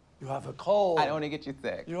 You have a cold. I don't want to get you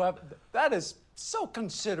sick. That is so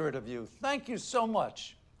considerate of you. Thank you so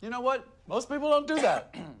much. You know what? Most people don't do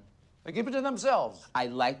that. They keep it to themselves. I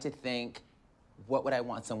like to think, what would I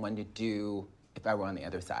want someone to do if I were on the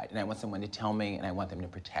other side? And I want someone to tell me, and I want them to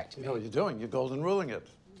protect me. You know what you're doing? You're golden ruling it.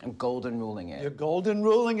 I'm golden ruling it. You're golden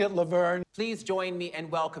ruling it, Laverne. Please join me in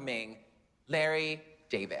welcoming Larry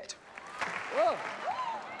David. Whoa.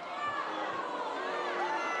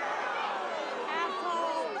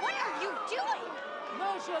 Asshole! What are you doing?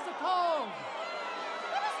 No, she has a cold.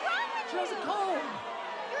 What is wrong with She you? has a cold.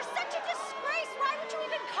 You're such a disgrace. Why would you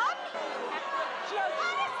even come here?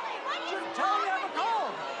 Honestly, what is Just tell me I have a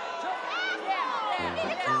cold. You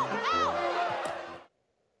need to go out.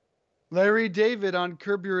 Larry David on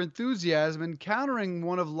Curb Your Enthusiasm, encountering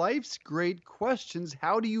one of life's great questions.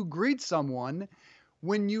 How do you greet someone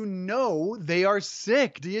when you know they are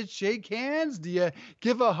sick? Do you shake hands? Do you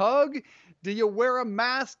give a hug? Do you wear a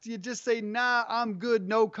mask? Do you just say, nah, I'm good,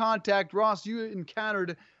 no contact? Ross, you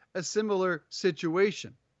encountered a similar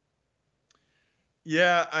situation.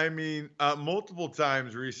 Yeah, I mean, multiple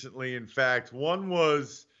times recently. In fact, one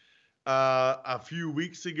was a few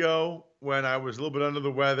weeks ago when I was a little bit under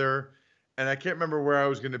the weather, and I can't remember where I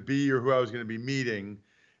was going to be or who I was going to be meeting.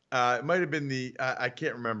 It might have been I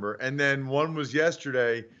can't remember. And then one was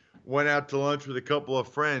yesterday, went out to lunch with a couple of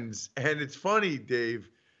friends. And it's funny, Dave,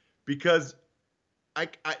 because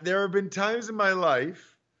there have been times in my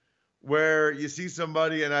life where you see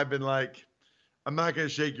somebody and I've been like, I'm not going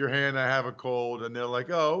to shake your hand. I have a cold. And they're like,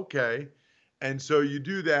 oh, okay. And so you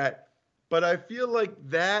do that. But I feel like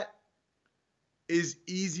that is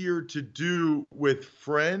easier to do with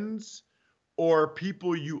friends or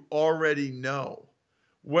people you already know.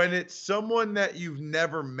 When it's someone that you've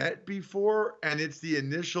never met before and it's the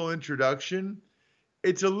initial introduction,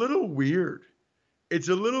 it's a little weird. It's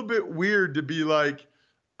a little bit weird to be like,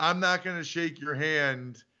 I'm not going to shake your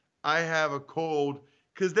hand. I have a cold.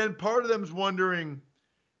 Because then part of them's wondering,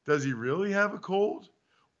 does he really have a cold?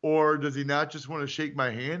 Or does he not just want to shake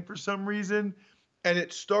my hand for some reason? And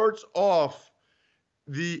it starts off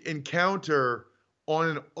the encounter on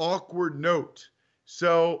an awkward note.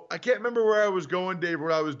 So I can't remember where I was going, Dave,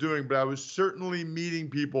 what I was doing, but I was certainly meeting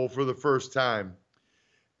people for the first time.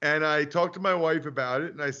 And I talked to my wife about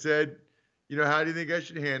it, and I said, you know, how do you think I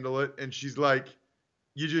should handle it? And she's like,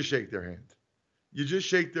 you just shake their hand. You just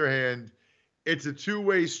shake their hand. It's a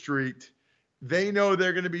two-way street. They know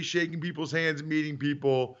they're going to be shaking people's hands, meeting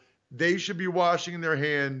people. They should be washing their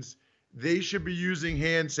hands. They should be using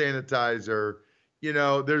hand sanitizer. You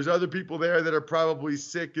know, there's other people there that are probably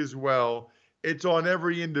sick as well. It's on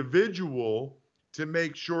every individual to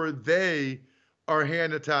make sure they are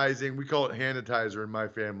handitizing. We call it handitizer in my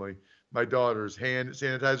family. My daughter's hand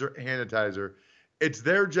sanitizer. It's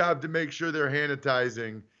their job to make sure they're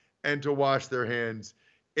handitizing and to wash their hands.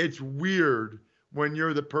 It's weird when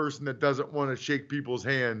you're the person that doesn't want to shake people's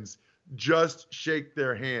hands. Just shake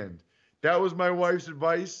their hand. That was my wife's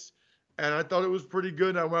advice, and I thought it was pretty good,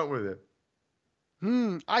 and I went with it.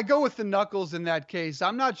 I go with the knuckles in that case.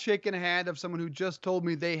 I'm not shaking a hand of someone who just told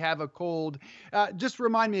me they have a cold. Just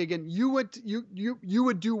remind me again, you would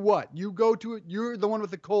do what? You're the one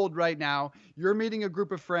with the cold right now. You're meeting a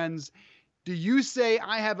group of friends. Do you say,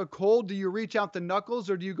 I have a cold? Do you reach out the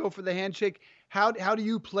knuckles or do you go for the handshake? How do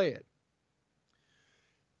you play it?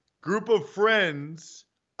 Group of friends,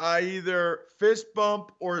 I either fist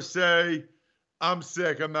bump or say, I'm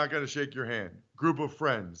sick, I'm not going to shake your hand. Group of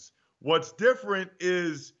friends. What's different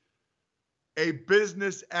is a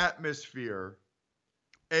business atmosphere,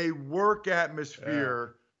 a work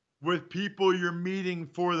atmosphere with people you're meeting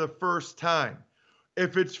for the first time.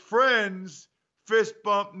 If it's friends, fist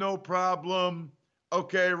bump, no problem.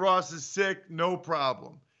 Okay, Ross is sick, no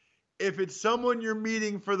problem. If it's someone you're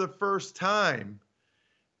meeting for the first time,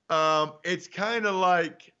 it's kind of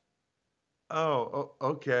like, oh,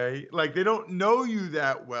 okay. Like they don't know you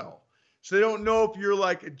that well. So they don't know if you're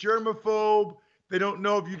like a germaphobe. They don't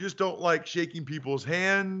know if you just don't like shaking people's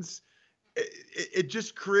hands. It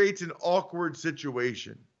just creates an awkward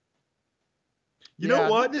situation. You know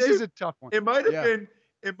what? This is a tough one. It might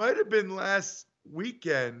have been last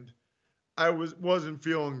weekend. I wasn't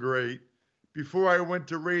feeling great before I went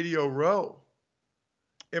to Radio Row.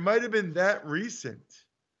 It might have been that recent.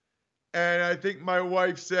 And I think my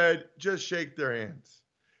wife said, just shake their hands,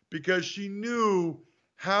 because she knew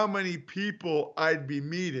how many people I'd be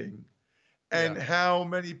meeting and how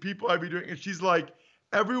many people I'd be doing. And she's like,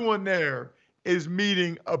 everyone there is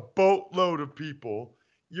meeting a boatload of people.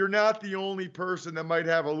 You're not the only person that might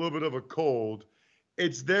have a little bit of a cold.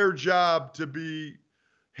 It's their job to be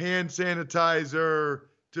hand sanitizer,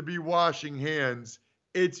 to be washing hands.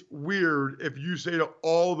 It's weird if you say to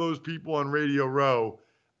all those people on Radio Row,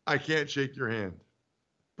 I can't shake your hand.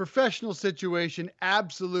 Professional situation,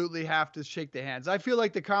 absolutely have to shake the hands. I feel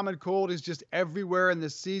like the common cold is just everywhere in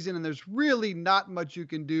this season, and there's really not much you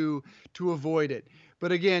can do to avoid it.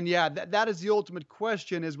 But again, yeah, that is the ultimate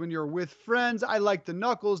question, is when you're with friends. I like the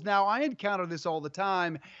knuckles. Now, I encounter this all the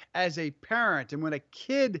time as a parent. And when a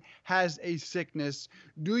kid has a sickness,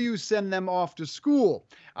 do you send them off to school?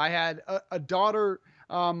 I had a daughter,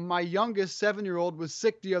 my youngest 7-year-old was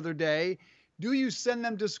sick the other day. Do you send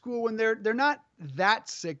them to school when they're not that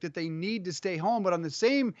sick that they need to stay home? But on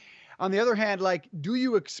the other hand, like, do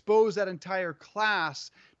you expose that entire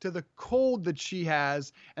class to the cold that she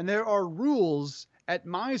has? And there are rules at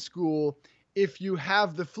my school. If you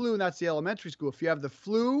have the flu, and that's the elementary school, if you have the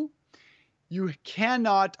flu, you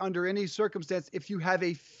cannot under any circumstance, if you have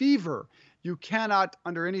a fever, you cannot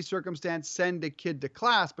under any circumstance send a kid to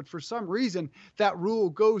class. But for some reason, that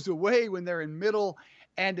rule goes away when they're in middle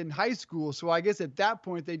and in high school. So I guess at that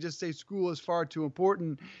point, they just say school is far too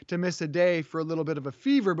important to miss a day for a little bit of a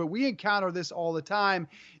fever. But we encounter this all the time.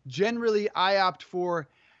 Generally, I opt for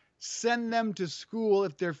send them to school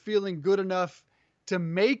if they're feeling good enough to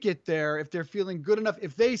make it there. If they're feeling good enough,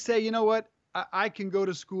 if they say, you know what, I can go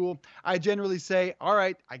to school, I generally say, all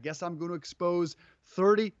right, I guess I'm going to expose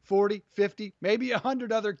 30, 40, 50, maybe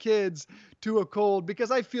 100 other kids to a cold,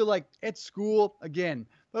 because I feel like at school, again,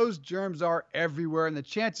 those germs are everywhere, and the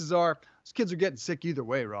chances are those kids are getting sick either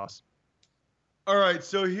way, Ross. All right,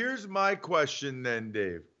 so here's my question then,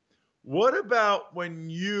 Dave. What about when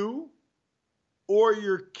you or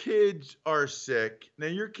your kids are sick? Now,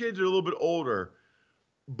 your kids are a little bit older,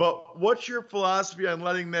 but what's your philosophy on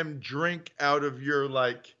letting them drink out of your,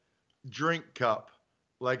 like, drink cup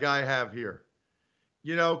like I have here?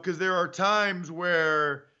 You know, because there are times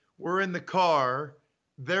where we're in the car,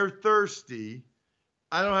 they're thirsty,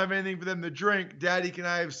 I don't have anything for them to drink. Daddy, can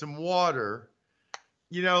I have some water?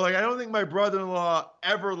 You know, like, I don't think my brother-in-law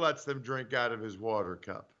ever lets them drink out of his water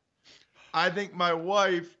cup. I think my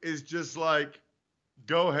wife is just like,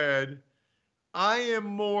 go ahead. I am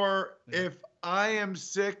more, if I am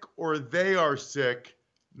sick or they are sick,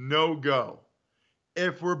 no go.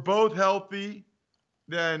 If we're both healthy,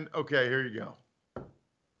 then, okay, here you go.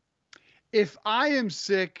 If I am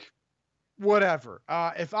sick, whatever.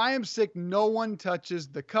 If I am sick, no one touches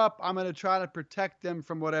the cup. I'm going to try to protect them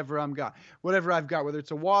from whatever I've got, whether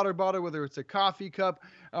it's a water bottle, whether it's a coffee cup,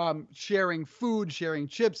 sharing food, sharing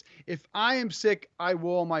chips. If I am sick, I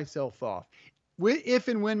wall myself off. If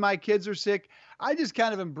and when my kids are sick, I just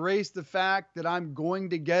kind of embrace the fact that I'm going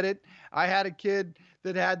to get it. I had a kid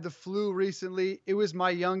that had the flu recently. It was my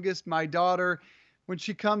youngest, my daughter. When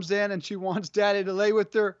she comes in and she wants daddy to lay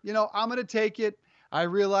with her, you know, I'm going to take it. I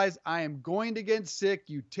realize I am going to get sick.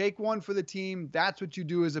 You take one for the team. That's what you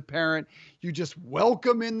do as a parent. You just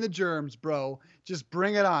welcome in the germs, bro. Just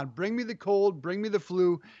bring it on. Bring me the cold. Bring me the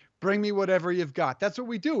flu. Bring me whatever you've got. That's what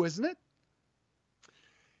we do, isn't it?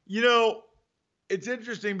 You know, it's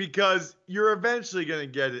interesting because you're eventually going to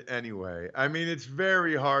get it anyway. I mean, it's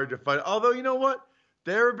very hard to fight. Although, you know what?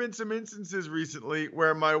 There have been some instances recently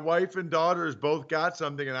where my wife and daughters both got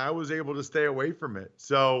something and I was able to stay away from it.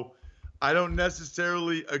 So I don't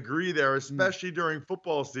necessarily agree there, especially during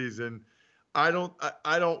football season. I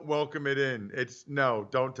don't welcome it in. It's no,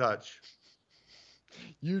 don't touch.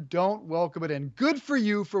 You don't welcome it in. Good for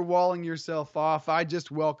you for walling yourself off. I just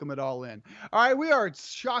welcome it all in. All right, we are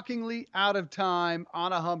shockingly out of time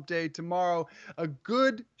on a hump day tomorrow. A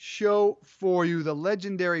good show for you. The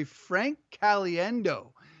legendary Frank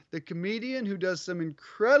Caliendo, the comedian who does some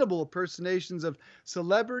incredible impersonations of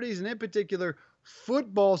celebrities, and in particular,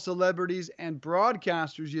 football celebrities and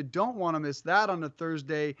broadcasters. You don't want to miss that on a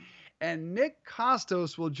Thursday. And Nick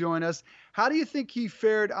Kostos will join us. How do you think he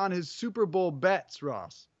fared on his Super Bowl bets,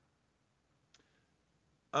 Ross?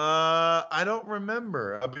 I don't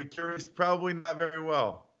remember. I'll be curious. Probably not very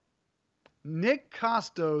well. Nick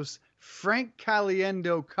Kostos, Frank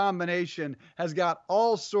Caliendo combination has got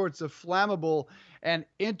all sorts of flammable and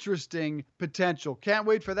interesting potential. Can't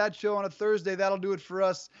wait for that show on a Thursday. That'll do it for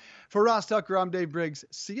us. For Ross Tucker, I'm Dave Briggs.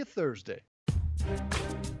 See you Thursday.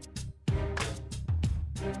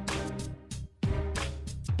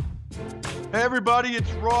 Hey everybody,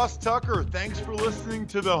 it's Ross Tucker. Thanks for listening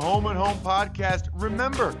to the Home and Home podcast.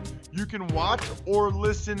 Remember, you can watch or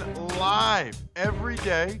listen live every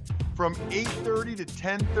day from 8:30 to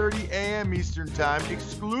 10:30 a.m. Eastern Time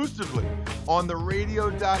exclusively on the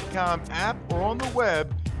radio.com app or on the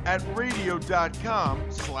web at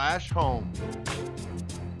radio.com/home.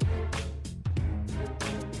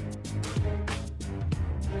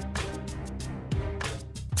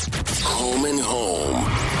 Home and Home.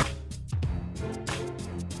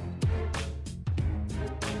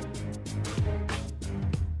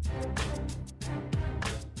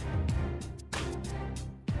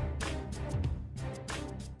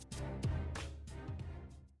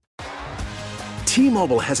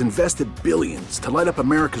 T-Mobile has invested billions to light up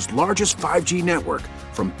America's largest 5G network,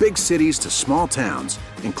 from big cities to small towns,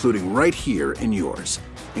 including right here in yours.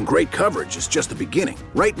 And great coverage is just the beginning.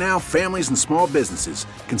 Right now, families and small businesses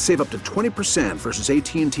can save up to 20% versus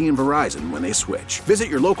AT&T and Verizon when they switch. Visit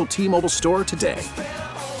your local T-Mobile store today.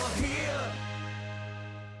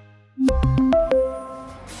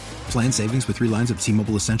 Plan savings with 3 lines of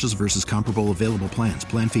T-Mobile Essentials versus comparable available plans.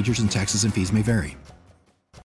 Plan features and taxes and fees may vary.